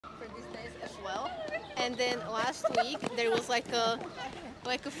as well. And then last week there was like a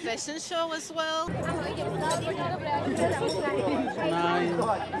fashion show as well. Nice.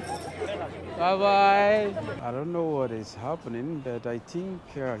 Bye bye. I don't know what is happening, but I think,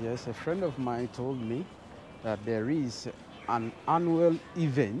 yes, a friend of mine told me that there is an annual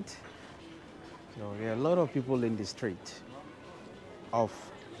event. So there are a lot of people in the street of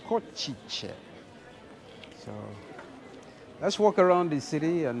Kochiche. So let's walk around the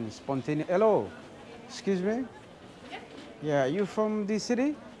city and spontaneous. Hello, excuse me. Yeah, you from the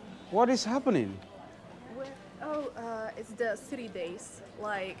city? What is happening? It's the city days.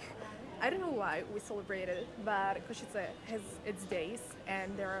 Like, I don't know why we celebrate it, but Košice has its days,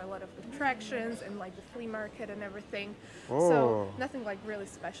 and there are a lot of attractions and like the flea market and everything. So Oh, nothing like really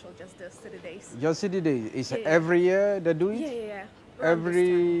special, just the city days. your city day is Yeah, yeah. every year they do Yeah, it? yeah, yeah. Around this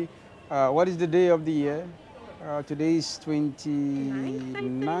time. Every, what is the day of the year? Today is 9th, I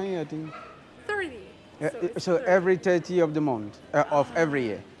 29, I think. 30. So it's So 30. every 30 of the month, of every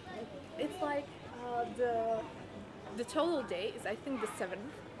year. It's like the total day is I think the 7th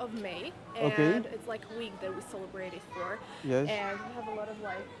of May, Okay. and it's like a week that we celebrate it for. Yes. And we have a lot of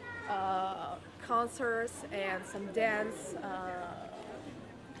like concerts and some dance.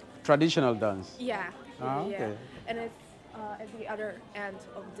 Traditional dance. Yeah, Ah, yeah, okay. and it's at the other end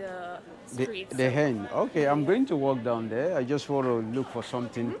of the The, street. the so- hen. Okay, I'm going to walk down there. I just want to look for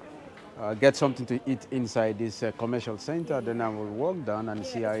something, get something to eat inside this commercial center. Then I will walk down and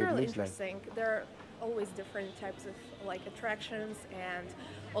Yeah, see how it's it really looks like. interesting. There are always different types of like attractions, and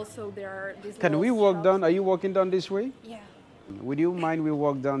also there are these. Can we little walk shops. down? Are you walking down this way? Yeah. Would you mind we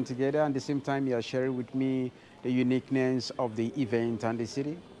walk down together and at the same time you are sharing with me the uniqueness of the event and the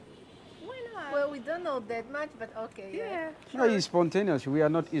city? Why not? Well, we don't know that much, but okay, yeah. yeah. No, it's spontaneous. We are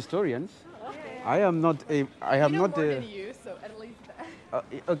not historians. Okay. I am not a. I am know not more a. than you, so at least that.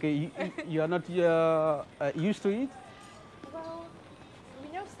 Okay, you are not used to it. Well, we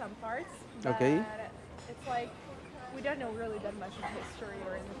know some parts, but Okay. it's like we don't know really that much of history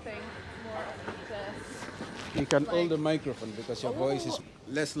or anything. More of just You can Like- hold the microphone because your voice is Oh.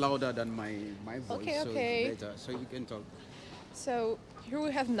 less louder than my voice, Okay, so okay. it's better. So you can talk. So here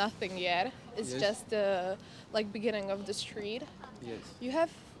we have nothing yet. It's Yes. just the like beginning of the street. Yes. You have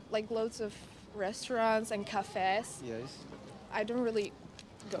like loads of restaurants and cafes. Yes. I don't really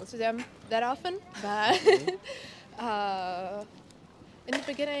go to them that often, but in the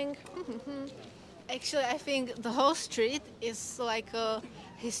beginning, Actually, I think the whole street is like a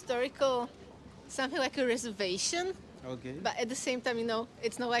historical, something like a reservation, Okay. but at the same time,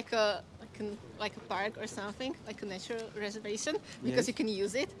 it's not like a park or something, like a natural reservation, because Yes. you can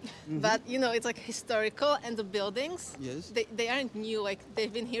use it. But it's like historical, and the buildings, Yes. they aren't new. Like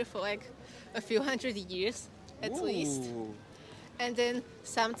they've been here for like a few hundred years at least. Ooh. And then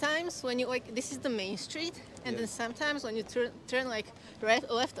sometimes when you this is the main street, and then Yes. sometimes when you turn like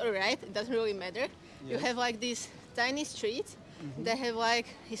left or right, it doesn't really matter. You Yes. have like these tiny streets that have like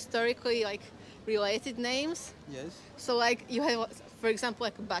historically like related names. Yes. So like you have, for example,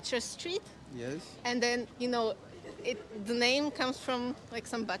 like Butcher Street, Yes. and then the name comes from like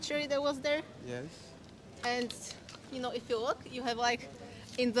some butchery that was there. Yes. And if you look, you have like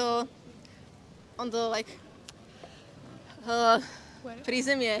on the like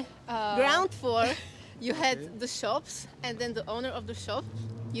prízemie, ground floor, you had the shops, and then the owner of the shop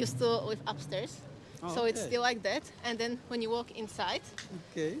used to live upstairs. Oh, So it's okay. still like that. And then when you walk inside,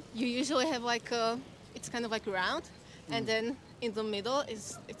 Okay. you usually have like it's kind of like round, and then in the middle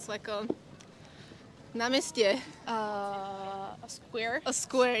it's like a námestie, a square. a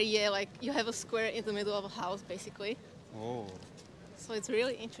square. Yeah, like you have a square in the middle of a house basically. Oh. So it's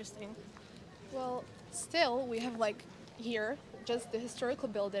really interesting. Well, still we have like here just the historical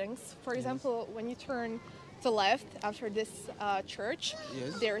buildings. For example, when you turn to left after this church,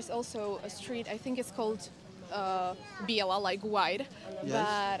 Yes. there is also a street. I think it's called Biela, like wide, Yes.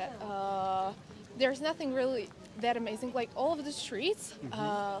 but there's nothing really that amazing. Like all of the streets,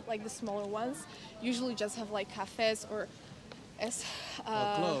 like the smaller ones, usually just have like cafes or as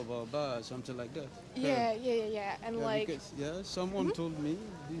A club or bar, something like that. yeah, and Yeah, like because, someone told me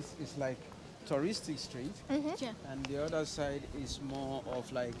this is like touristic street, Yeah. and the other side is more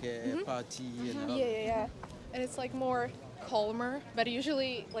of like a party and all. yeah, and it's like more calmer. But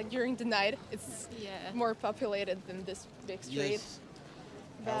usually, like during the night, it's Yeah. more populated than this big street. Yes.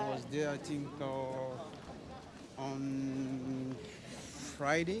 I But- was there, I think, on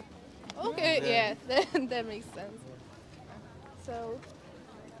Friday. Okay, Yeah. yeah, that makes sense. So,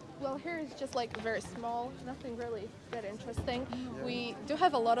 well, here is just like very small, nothing really that interesting. We do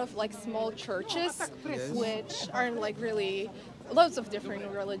have a lot of like small churches, Yes. which aren't like really loads of different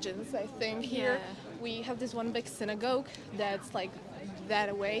religions, I think, here. Yeah. We have this one big synagogue that's like that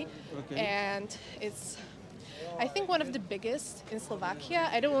away, Okay. and it's, I think, one of the biggest in Slovakia.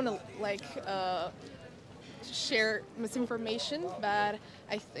 I don't want to like share misinformation, but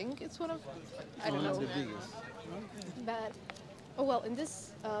I think it's one of, I don't One of know, the biggest. but oh well, in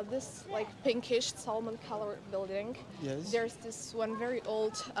this like pinkish salmon color building, Yes. there's this one very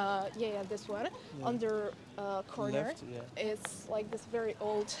old, this one on the corner. Left, yeah. It's like this very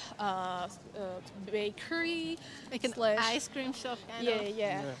old bakery, Like an slash, ice cream shop kind yeah, of.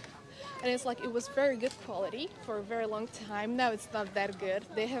 yeah. And it's like it was very good quality for a very long time. Now it's not that good.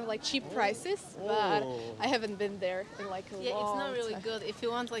 They have like cheap prices, but Oh. I haven't been there in like a Yeah, long it's not really time. good. If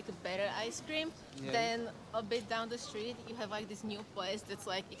you want like a better ice cream, Yeah. then a bit down the street you have like this new place that's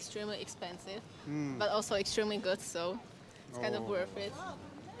like extremely expensive, but also extremely good. So it's kind of Oh. worth it.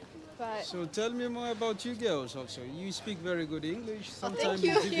 But So tell me more about you girls also. You speak very good English. thank Sometimes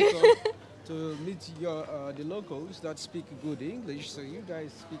you. it's difficult to meet the locals that speak good English. So you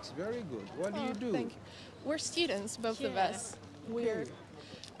guys speak very good. What do you do? Thank you. We're students, both of Yeah. us.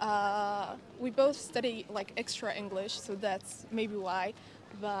 We both study like extra English, so that's maybe why.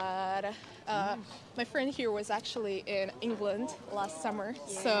 But my friend here was actually in England last summer,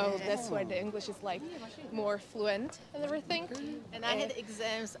 so that's why the English is like more fluent and everything. And I had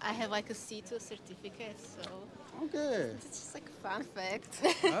exams. I have like a C2 certificate, so Okay. it's just like a fun fact.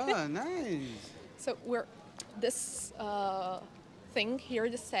 Ah, nice. So we're this thing here,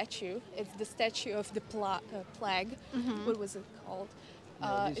 the statue. It's the statue of the plague. What was it called?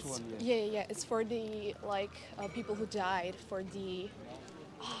 Yeah, this It's, one, yeah. It's for the like people who died for the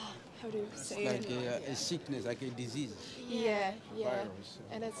how do you say Like it? a sickness, like a disease. Yeah. Virus.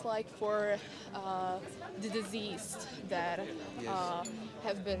 And it's like for the deceased that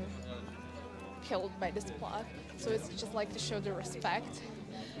have been killed by this plague. So it's just like to show the respect.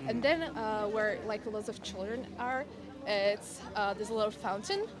 And then where like lots of children are, it's there's a little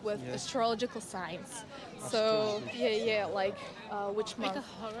fountain with Yes. astrological signs. So yeah, like which Like month? a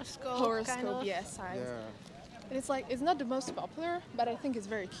horoscope. Horoscope, kind of. yeah, signs. Yeah. And it's like it's not the most popular, but I think it's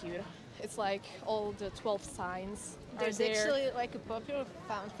very cute. It's like all the 12 signs are There's there. actually like a popular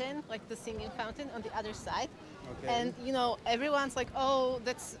fountain, like the singing fountain, on the other side. Okay. And you know, everyone's like, "Oh,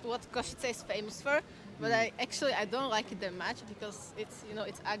 that's what Košice is famous for." But I don't like it that much because it's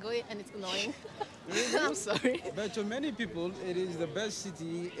ugly and it's annoying. I'm sorry. But to many people, it is the best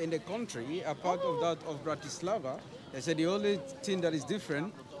city in the country, apart of that of Bratislava. They say the only thing that is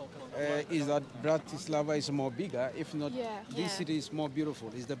different is that Bratislava is more bigger. If not, Yeah. this Yeah. city is more beautiful.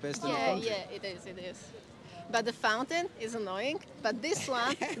 It's the best in the Yeah, country. yeah, it is. But the fountain is annoying. But this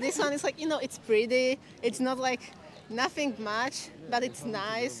one is like, it's pretty. It's not like nothing much, but it's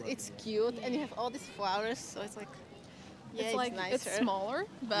nice. It's cute, and you have all these flowers. So it's like, yeah, It's like nicer. it's smaller,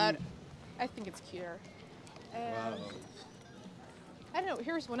 but I think it's cuter. And I don't know.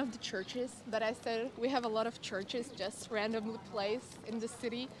 Here's one of the churches that I said. We have a lot of churches just randomly placed in the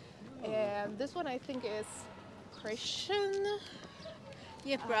city, and this one I think is Christian.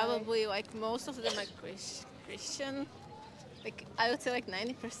 Yeah, probably like most of them are Christian. Like I would say like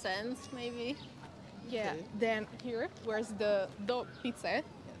 90% maybe. Yeah. Then here, where's the Do Pizza?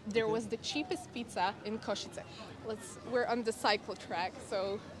 There was the cheapest pizza in Košice. We're on the cycle track,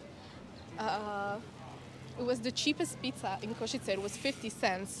 so it was the cheapest pizza in Košice. It was 50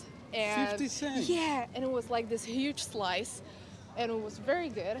 cents. And 50 cents? Yeah, and it was like this huge slice, and it was very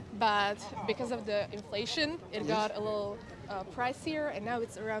good. But because of the inflation, it got a little pricier, and now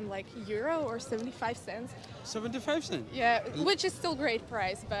it's around like euro or 75 cents. 75 cents. Yeah, which is still great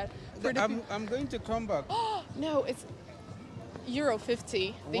price, but for the I'm going to come back. no, it's euro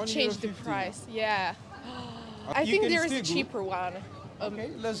 50. They €1.50. changed the price. Yeah. I You think can there's still a go. cheaper one. Okay,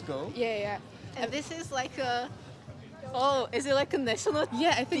 let's go. Yeah. And this is like a. Oh, is it like a national?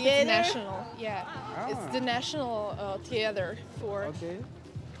 Yeah, I think theater? it's national. Yeah. It's Ah. the national theater for. Okay.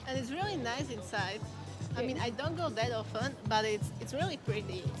 And it's really nice inside. I mean, I don't go that often, but it's really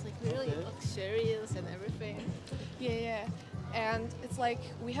pretty. It's like really luxurious and everything. Yeah. And it's like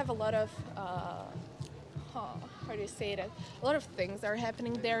we have a lot of. How do you say that? A lot of things are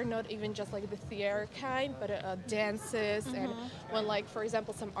happening there, not even just like the theater kind, but dances and when like, for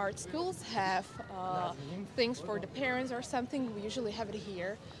example, some art schools have things for the parents or something, we usually have it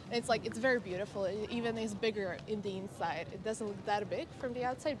here. And it's very beautiful. It even is bigger in the inside. It doesn't look that big from the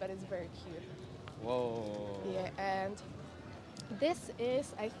outside, but it's very cute. Whoa. Yeah, and this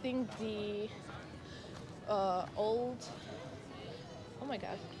is, I think, the old. Oh my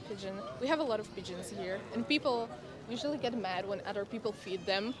God, pigeon. We have a lot of pigeons here, and people usually get mad when other people feed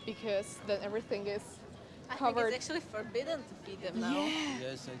them because then everything is I think covered. it's actually forbidden to feed them now. Yeah,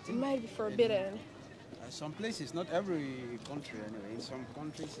 Yes, I it think. might be forbidden. Some places, not every country anyway. In some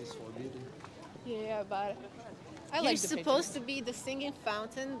countries, it's forbidden. Yeah, but I It's like the supposed to be the singing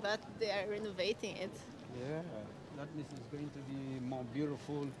fountain, but they are renovating it. Yeah, that means it's going to be more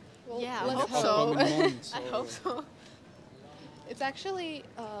beautiful. Well, Yeah, I let's hope hope. so. upcoming months. I hope so. It's actually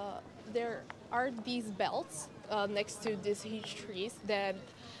there are these belts next to these huge trees that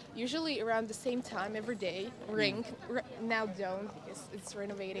usually around the same time every day ring. Now don't because it's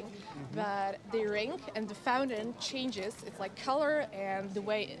renovating, but they ring and the fountain changes. It's like color and the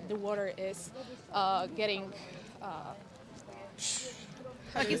way the water is getting.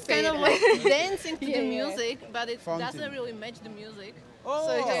 Like do you it's say kind of that? like dancing to Yeah, the yeah. music, but it Fountain. doesn't really match the music. Oh,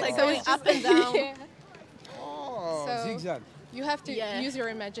 So it's just like So going it's up just- and down. yeah. oh, So- zigzag. You have to Yeah. use your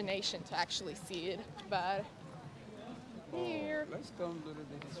imagination to actually see it, but here. Let's come to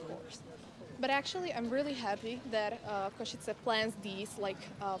the sports. But actually, I'm really happy that Košice plants these like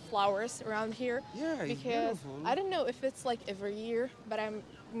flowers around here. Yeah, it's because beautiful. I don't know if it's like every year, but I'm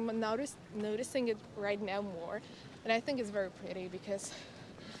noticing it right now more, and I think it's very pretty because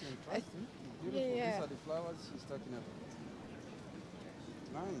Interesting. Beautiful. yeah. These are the flowers she's talking about.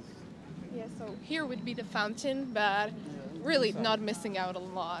 Nice. yeah. So here would be the fountain, but really not missing out a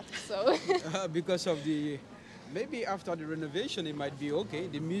lot. So Because of the, maybe after the renovation it might be okay.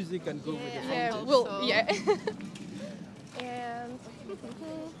 The music can go with the Yeah. fountain. well, so. yeah. And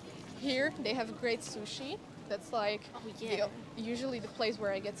here they have great sushi. That's like Oh, yeah. usually the place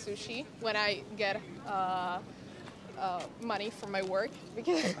where I get sushi when I get money for my work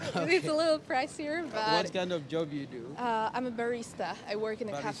because it's a little pricier. But What kind of job you do? I'm a barista. I work in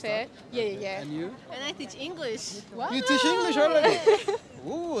a Barista? cafe. Yeah, yeah, yeah. And you? And I teach English. Wow. You teach English already?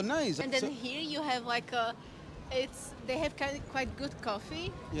 Oh, nice. And then So- here you have like they have kind of quite good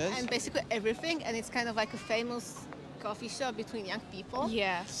coffee Yes. and basically everything, and it's kind of like a famous coffee shop between young people.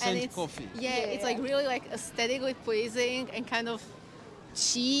 Yeah. And Scent it's coffee. Yeah, it's Yeah. like really like aesthetically pleasing and kind of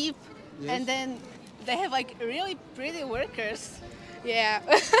cheap. Yes. And then they have like really pretty workers. Yeah.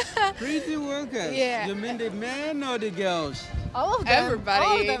 Pretty workers. Yeah. You mean the men or the girls? All of them. Everybody.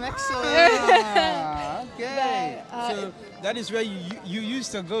 All of them actually. Ah, okay. But, so that is where you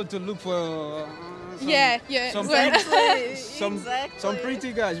used to go to look for. Some, Yeah, yeah. Some, Well- pretty, some Exactly.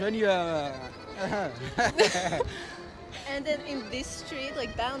 pretty guys when you are. And then in this street,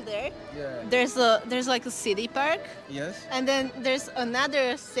 like down there, Yeah. there's like a city park, Yes. and then there's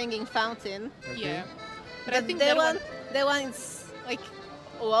another singing fountain. Yeah. But But I think that that that one is like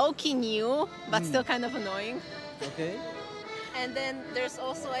low-key new, but still kind of annoying. Okay. And then there's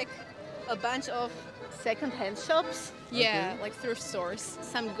also like a bunch of second-hand shops, Yeah, Okay. like thrift stores.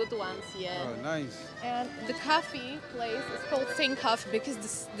 some good ones, yeah. Oh, nice. And the coffee place is called St. Coffee because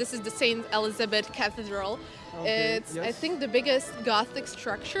this is the St. Elizabeth Cathedral. Okay, It's, I yes. think, the biggest Gothic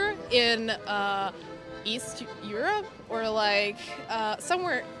structure in East Europe or like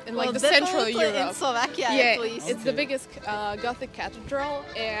somewhere in like Well, the Central definitely in Europe. Slovakia, Yeah, at least. it's the Okay. biggest Gothic cathedral,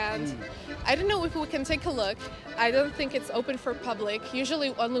 and I don't know if we can take a look. I don't think it's open for public. Usually,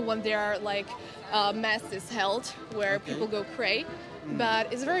 only when there are like mass is held where Okay. people go pray. But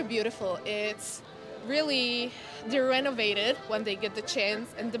it's very beautiful. It's really they're renovated when they get the chance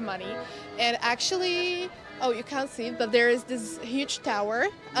and the money, and actually. Oh, you can't see it, but there is this huge tower.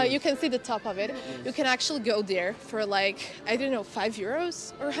 You can see the top of it. You can actually go there for like, I don't know,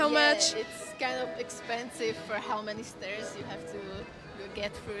 €5 or how Yeah, much? It's kind of expensive for how many stairs you have to get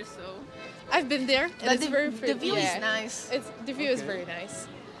through. So, I've been there, and but it's the, very the pretty. view yeah. is nice. The view is Okay. very nice.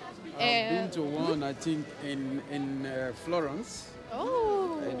 I've been to one, I think, in Florence.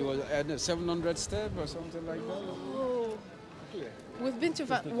 Oh, It was at 700 step or something like that. oh. Yeah. We've been to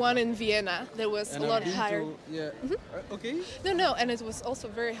one in Vienna that was And a lot I've been higher. to- yeah. Okay. No, and it was also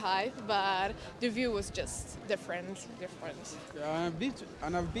very high, but the view was just different. I've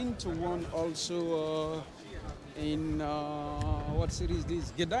been to one also in what city is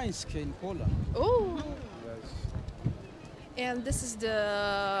this? Gdańsk in Poland. Oh, Yes. and this is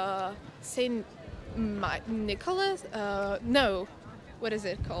the Saint Nicholas. No, what is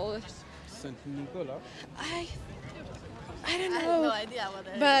it called? Saint Nicola. I don't I have know. no idea what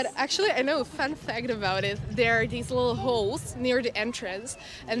that is. But actually, I know a fun fact about it. There are these little holes near the entrance,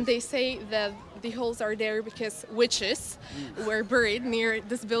 and they say that the holes are there because witches were buried near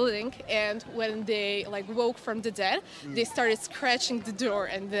this building, and when they like woke from the dead, they started scratching the door,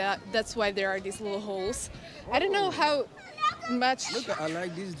 and that's why there are these little holes. I don't know how much. Look, I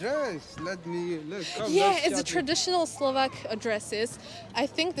like this dress. Let me look. Come, Yeah, let's it's the chat. traditional Slovak dresses. I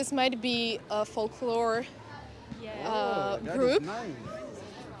think this might be a folklore Oh, that is group.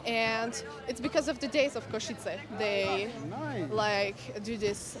 nice. And it's because of the days of Košice. They Nice. like do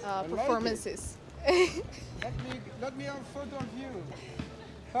these like it. performances. Let me have a photo of you.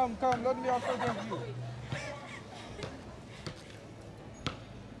 Come, let me have a photo of you.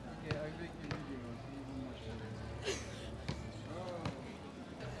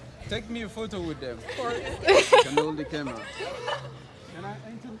 Take me a photo with them. Of course. You can hold the camera. Can I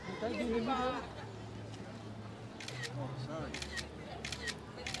be in the video? Oh, sorry.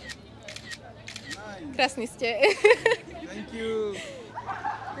 Nice. Krásný ste. Thank you.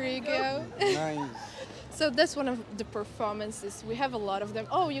 Here you go. Nice. So that's one of the performances. We have a lot of them.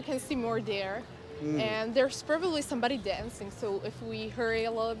 Oh, you can see more there. And there's probably somebody dancing. So if we hurry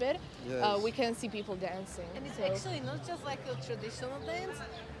a little bit, Yes. we can see people dancing. And it's So- actually not just like a traditional dance.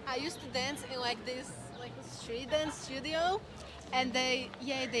 I used to dance in like this like a street dance studio, and they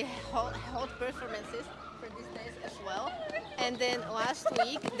hold performances for this dance as well. And then last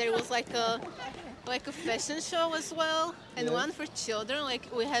week there was like a fashion show as well, and Yes. one for children. Like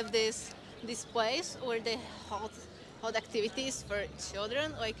we have this place where they hold activities for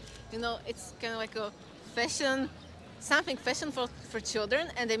children. Like it's kind of like a fashion for children,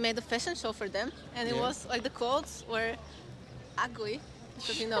 and they made a fashion show for them, and it Yeah. was like the clothes were ugly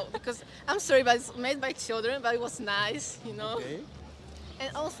because I'm sorry, but it's made by children, but it was nice. Okay.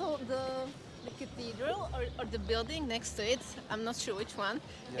 And also the cathedral or the building next to it, I'm not sure which one.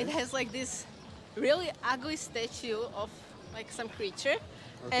 It Yes. has like this really ugly statue of like some creature,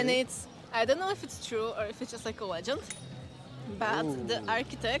 and Okay. I don't know if it's true or if it's just like a legend, but the Ooh.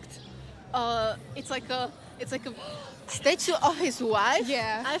 architect, it's like a statue of his wife.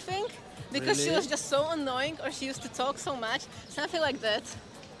 Yeah. I think. Because she Really? was just so annoying, or she used to talk so much, something like that.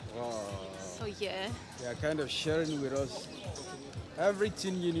 Wow. So yeah. They are kind of sharing with us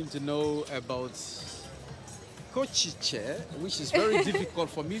everything you need to know about Košice, which is very difficult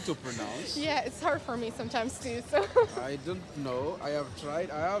for me to pronounce. Yeah, it's hard for me sometimes too. So I don't know. I have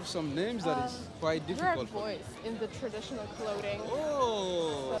tried. I have some names that is quite there are difficult for me. boys in the traditional clothing.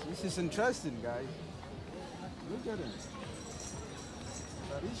 Oh, this is interesting, guys. Look at it.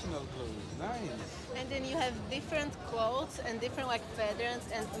 Traditional clothes. Nice. And then you have different clothes and different like patterns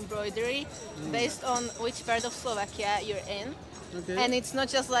and embroidery based on which part of Slovakia you're in. Okay. And it's not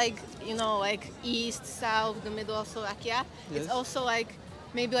just like like east, south, the middle of Slovakia. It's Yes. also like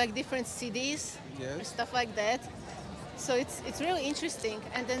maybe like different cities or Yes. stuff like that. So it's really interesting.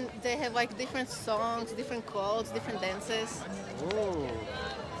 And then they have like different songs, different clothes, different dances. Oh.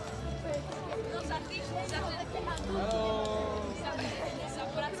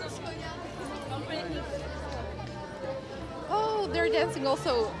 Oh, they're dancing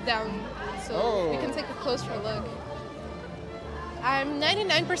also down, so we can take a closer look. I'm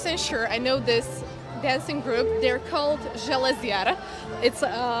 99% sure I know this dancing group. They're called Železiar. It's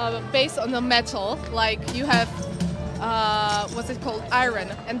based on the metal, like you have, what's it called, iron,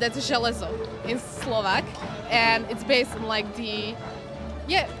 and that's železo in Slovak. And it's based on like the,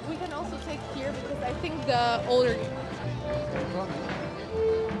 yeah, we can also take here because I think the older,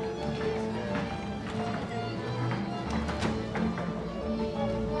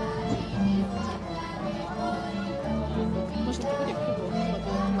 možno to bude Kubo,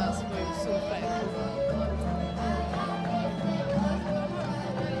 lebo má svoju super.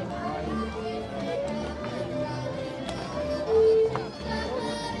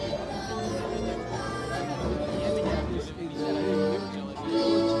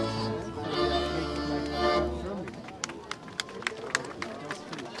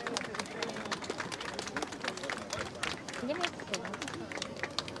 Ideme k tomu.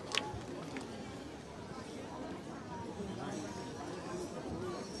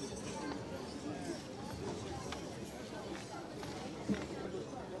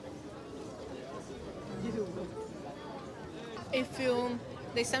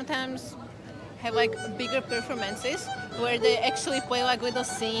 They sometimes have like bigger performances where they actually play like little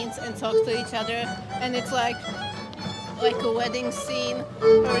scenes and talk to each other, and it's like a wedding scene,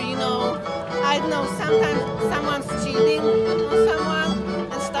 or I don't know, sometimes someone's cheating on someone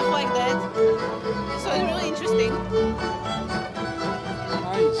and stuff like that. So it's really interesting.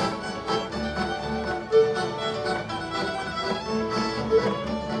 Nice.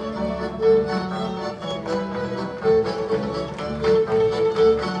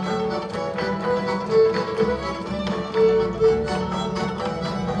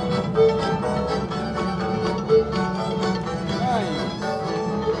 Nice.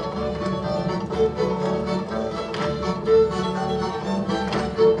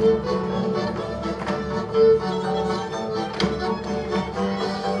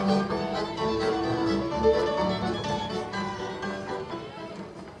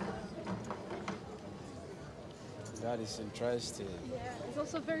 interesting. It's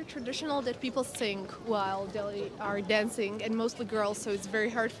also very traditional that people sing while they are dancing, and mostly girls, so it's very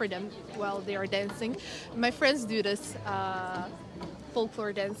hard for them while they are dancing. My friends do this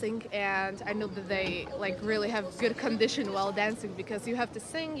folklore dancing, and I know that they like really have good condition while dancing because you have to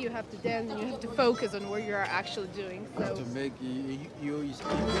sing, you have to dance, and you have to focus on what you are actually doing. So To make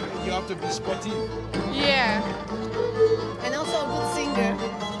you have to be sportive. yeah, And also a good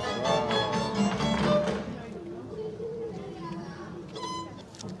singer.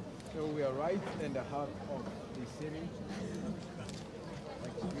 So we are right in the heart of the city,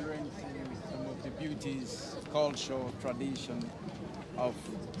 experiencing some of the beauties, culture, tradition of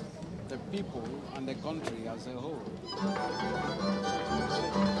the people and the country as a whole.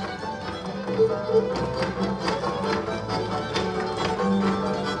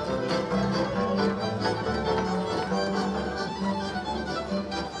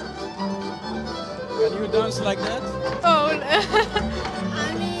 Can you dance like that? oh, I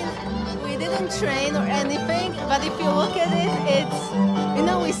mean, we didn't train or anything, but if you look at it, it's, you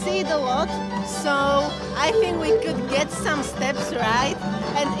know, we see it a lot. So I think we could get some steps right.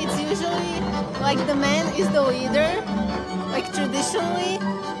 And it's usually like the man is the leader, like traditionally.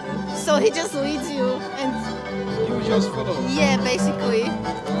 So he just leads you. And You just follow. yeah, basically.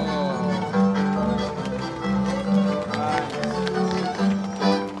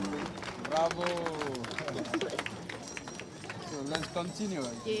 Bravo. So let's continue.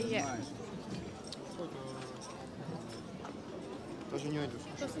 Yeah. Nice.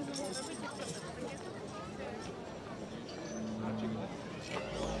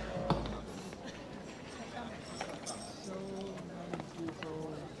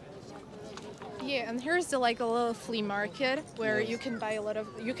 yeah, and here's the like a little flea market where you can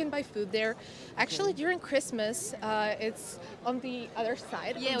buy food there. Actually, during Christmas, it's on the other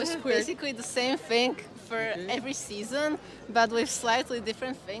side. Yeah, of the it was square. basically the same thing for every season, but with slightly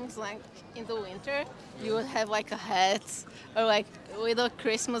different things. Like in the winter, you would have like a hat or like little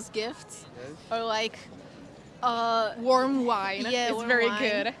Christmas gifts, or like warm wine. Yeah, it's warm very wine.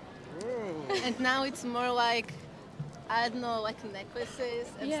 good. and now it's more like, I don't know, like necklaces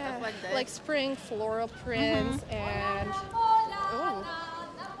and stuff like that. like spring floral prints and oh,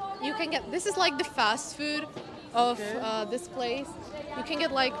 you can get. This is like the fast food of this place. You can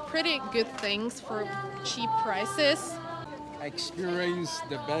get like pretty good things for cheap prices. Experience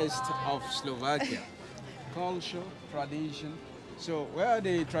the best of Slovakia. Culture, tradition. So where are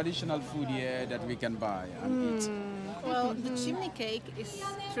the traditional food here that we can buy and eat? Well, the chimney cake is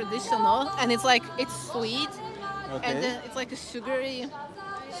traditional, and it's like, it's sweet, and Okay. then it's like a sugary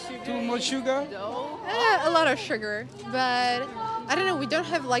Too much sugar? dough. A lot of sugar, but I don't know. We don't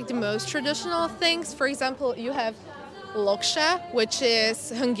have like the most traditional things. For example, you have loksha, which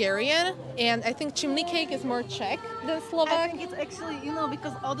is Hungarian, and I think chimney cake is more Czech than I Slovak. think it's actually, you know,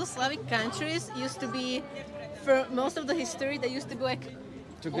 because all the Slavic countries used to be, for most of the history, they used to be like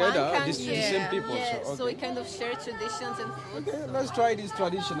Together, one this country. the same people. Yeah, So, so we okay. kind of share traditions and food. Okay, let's try this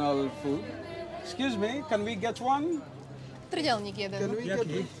traditional food. Excuse me, can we get one? Trdelník Can jeden. we get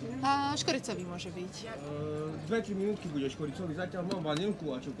Jaký? A škoricový môže byť. 2-3 minútky budeš koricový, zatiaľ mám vanilku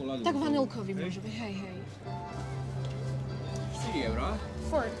a čokoládu. Tak vanilkový môže byť, hej, hej. 4 eurá.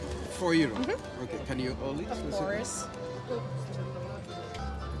 4, €4. Okay, can you hold it? of course.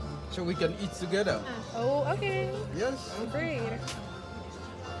 So we can eat together. Oh, okay. Yes. Great.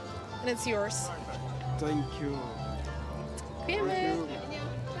 And it's yours. Thank you. Ďakujeme.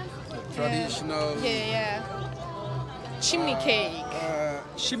 Traditional. Yeah. Chimney cake.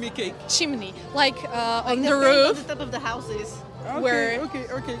 Shimmy cake. Chimney. Like on The the thing on roof. the top of the houses. Okay, Where-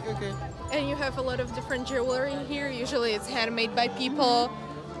 okay. And you have a lot of different jewelry here. Usually it's handmade by people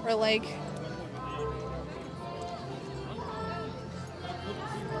or like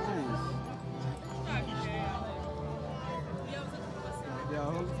They are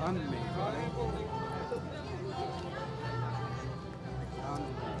all handmade, right?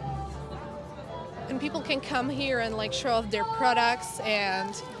 and people can come here and like show off their products, and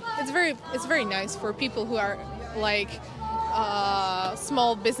it's very nice for people who are like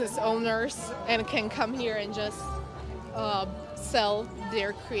small business owners and can come here and just sell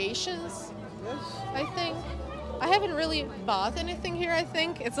their creations. Yes. I think I haven't really bought anything here. I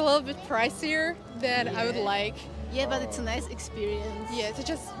think it's a little bit pricier than I would like. Yeah, but it's a nice experience. Yeah, to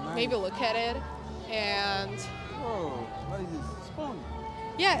just maybe look at it. And Oh, what is this? Spoon.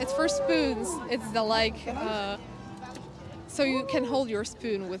 yeah, it's for spoons. It's the like, so you can hold your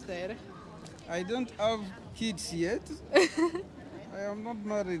spoon with it. I don't have kids yet. I am not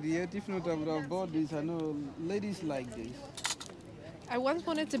married yet. If not, I would have bought this. I know ladies like this. I once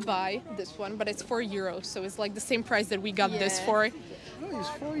wanted to buy this one, but it's €4, so it's like the same price that we got this Yeah. for. No, it's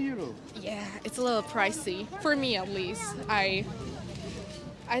 €4. Yeah, it's a little pricey for me at least. I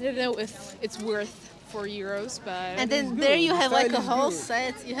don't know if it's worth €4, but And then good. there you The have like style a is whole good.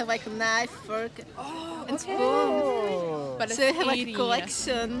 set. You have like a knife, fork, and spoon. Oh. but it's So you have like a 80.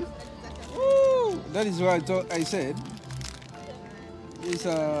 collection. That is why I said it's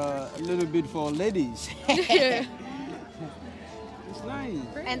a little bit for ladies. Yeah. It's nice.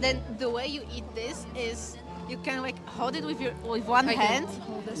 And then the way you eat this is you kind of like hold it with one I can hand,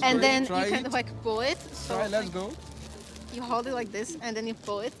 hold this and one. then Try you kind it. of like pull it. So Try, let's go. you hold it like this, and then you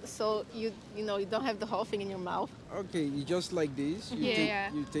pull it, so you don't have the whole thing in your mouth. Okay, you just like this. You Yeah,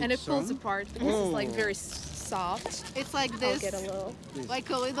 take, you take and it pulls some. apart because it's like Oh. very soft. It's like I'll this, get a little. This. like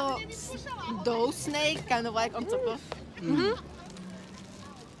a little dough snake, kind of like on top of.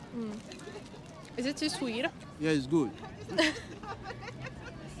 Is it too sweet? Yeah, it's good.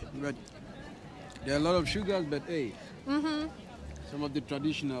 But there are a lot of sugars, but hey, some of the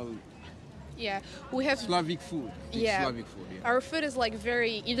traditional Yeah, we have. Slavic food. It's Yeah. Slavic food. Yeah. Our food is like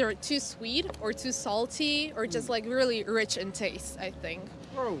very either too sweet or too salty or just like really rich in taste, I think.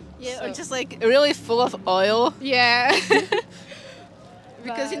 Oh. Yeah, or So- just like really full of oil. Yeah.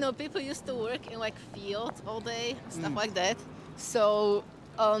 Because But- people used to work in like fields all day, stuff like that. So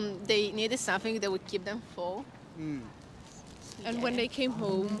they needed something that would keep them full. And when they came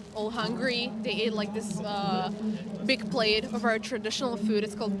home all hungry, they ate like this big plate of our traditional food.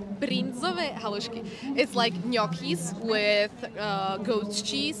 It's called brinzové halušky. It's like gnocchis with goat's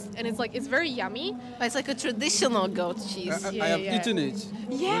cheese, and it's very yummy. But it's like a traditional goat cheese. I have Yeah. eaten it.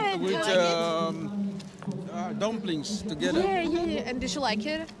 Yeah, With, do you like dumplings together. Yeah. And did you like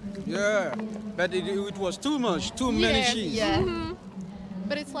it? Yeah. But it was too much, too many Yeah, cheese. Yeah.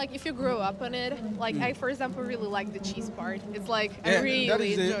 But it's like if you grow up on it, like I, for example, really like the cheese part. It's like I Yeah, really that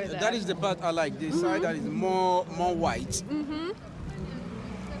is enjoy the, that. that is the part I like. This side that is more white.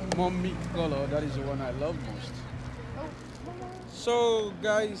 More meat color. That is the one I love most. So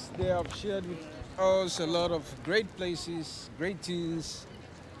guys, they have shared with us a lot of great places, great things,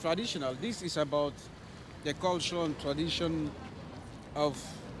 traditional. This is about the culture and tradition of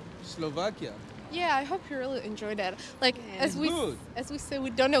Slovakia. Yeah, I hope you really enjoyed that. Like It's good. as we say, we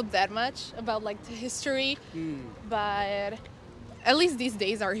don't know that much about like the history, but at least these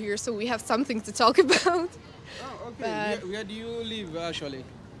days are here, so we have something to talk about. Oh, okay. But- Where do you live actually?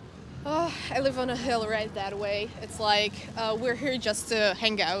 Oh, I live on a hill right that way. It's like we're here just to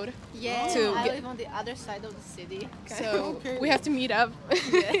hang out. Yeah, To I get- live on the other side of the city. So Okay. we have to meet up.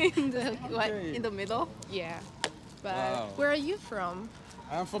 Like in the middle. Yeah. But Wow. where are you from?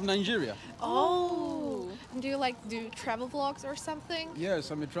 I'm from Nigeria. Oh. Do you like do travel vlogs or something? Yes,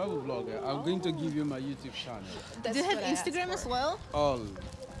 I'm a travel vlogger. I'm going to give you my YouTube channel. That's Do you have what I asked Instagram as for. well?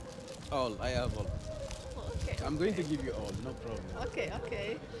 All. I have all. Okay. I'm going to give you all, no problem.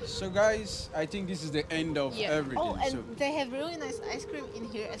 Okay. So guys, I think this is the end of Yeah. everything. Oh, and so, they have really nice ice cream in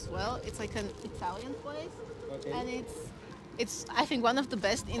here as well. It's like an Italian place, okay. and it's I think one of the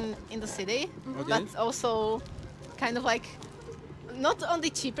best in the city, Okay. but also kind of like not on the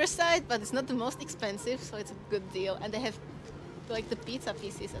cheaper side, but it's not the most expensive, so it's a good deal. And they have like the pizza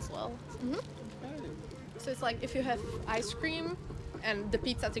pieces as well. So it's like if you have ice cream and the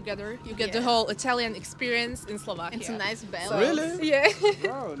pizza together, you get the Yeah. whole Italian experience in Slovakia. It's a nice balance. So- Really? Yeah.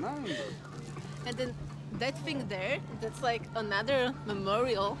 Oh, nice. And then that thing there, that's like another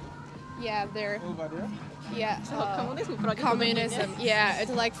memorial. Yeah, they're Over there? yeah. Communism. Communism. Yeah,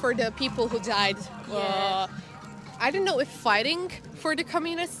 it's like for the people who died. Yeah. I don't know if fighting for the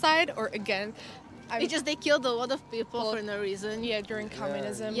communist side or again. It's just they killed a lot of people for no reason. Yeah, during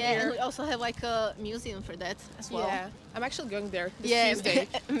communism. Yeah, and here. we also have like a museum for that as well. Yeah, I'm actually going there this Yeah, Tuesday.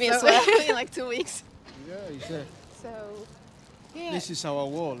 me as So- well in like 2 weeks. Yeah, he said. So, yeah. This is our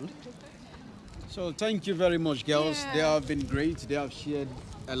wall. So thank you very much, girls. Yeah. They have been great. They have shared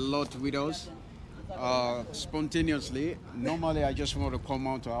a lot with us spontaneously. Normally, I just want to come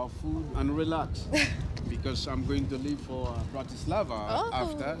out to have food and relax because I'm going to leave for Bratislava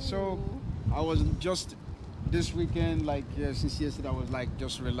after. So I was just this weekend, like since yesterday, I was like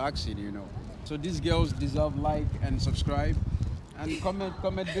just relaxing, you know. So these girls deserve like and subscribe and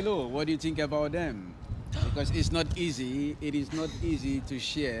comment below. What do you think about them? Because it's not easy. It is not easy to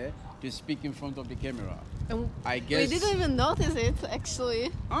share, to speak in front of the camera. And I guess. we didn't even notice it actually.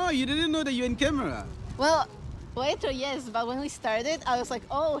 Oh, you didn't know that you're in camera. Well, later yes, but when we started, I was like,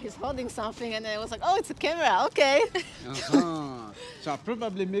 oh, he's holding something, and I was like, oh, it's a camera. Okay. Uh-huh. So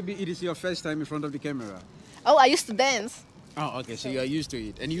probably maybe it is your first time in front of the camera. Oh, I used to dance. Oh, okay. So you are used to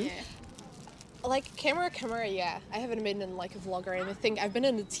it. And you? Yeah. Like camera, yeah. I haven't been in like a vlog or anything. I've been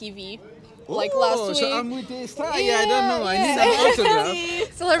in the TV, like last week. So I'm with the star. Yeah, I don't know. I need an autograph.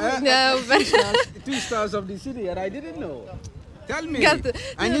 Celebrity, no, but 2 stars of the city, and I didn't know. Tell me. I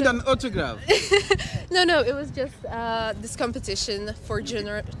No, need no. an autograph. no. It was just this competition for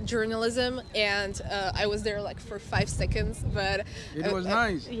journalism, and I was there like for 5 seconds, but It was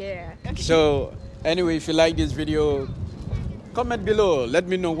nice. Yeah. So, anyway, if you like this video, comment below. Let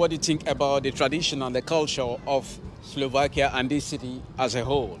me know what you think about the tradition and the culture of Slovakia and this city as a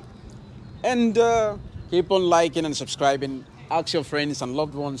whole. And keep on liking and subscribing. Ask your friends and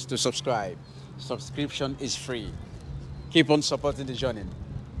loved ones to subscribe. Subscription is free. Keep on supporting the journey.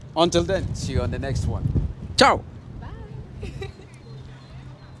 Until then, see you on the next one. Ciao!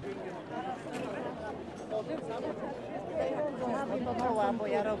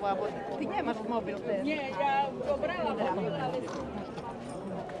 Ty nemáš mobil ten. Nie, ja to brala.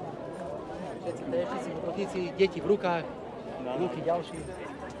 Všetci deti v rukách, ruky ďalší.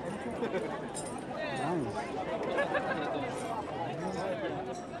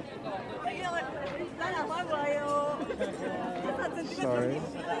 Sorry,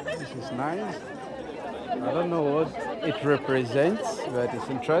 this is nice. I don't know what it represents, but it's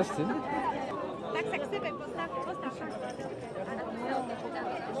interesting.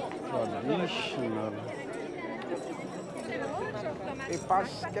 Traditional.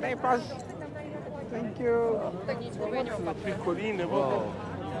 Can I pass? Thank you. Wow.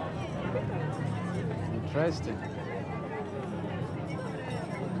 Interesting.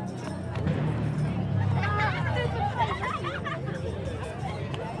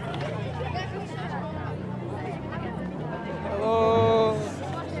 Hello.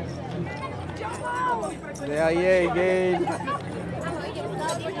 They are here again.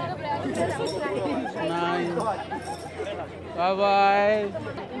 Nice. Bye bye.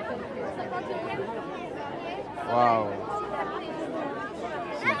 Wow.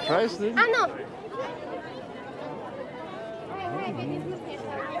 It's interesting.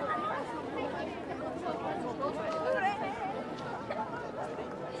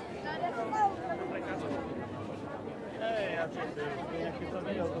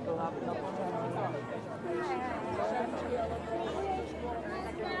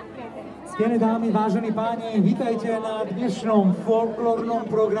 Ctené dámy, vážení páni, vítajte na dnešnom folklórnom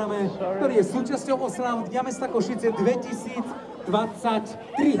programe, ktorý je súčasťou osláv Dňa mesta Košice 2023.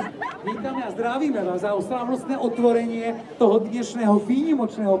 Vítame a zdravíme vás za oslávnostné otvorenie toho dnešného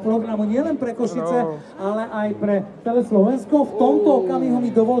výnimočného programu nielen pre Košice, ale aj pre celé Slovensko. V tomto okamihu mi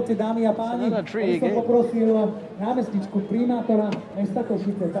dovolte, dámy a páni, aby som poprosil námestničku primátora mesta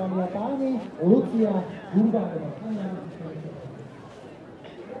Košice, dámy a páni, Lucia Gurbárová.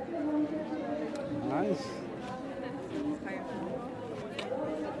 Nice.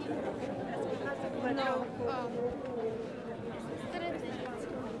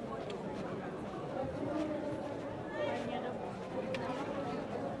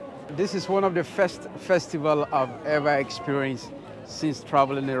 This is one of the festivals I've ever experienced since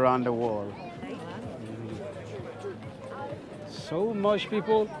traveling around the world. So much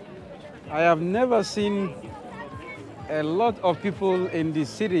people. I have never seen a lot of people in the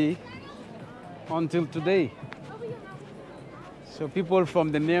city until today. So people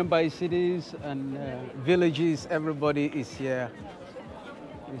from the nearby cities and villages, everybody is here.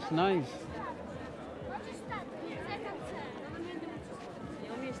 It's nice.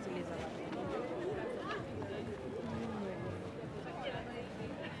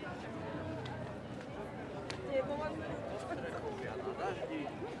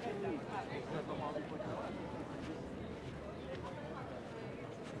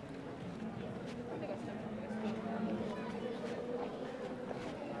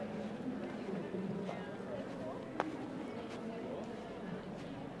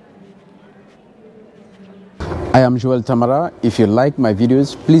 I am TAMARA. If you like my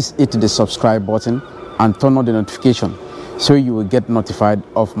videos, please hit the subscribe button and turn on the notification so you will get notified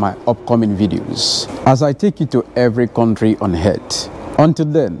of my upcoming videos as I take you to every country on earth. Until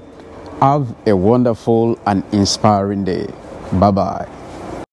then, have a wonderful and inspiring day. Bye-bye.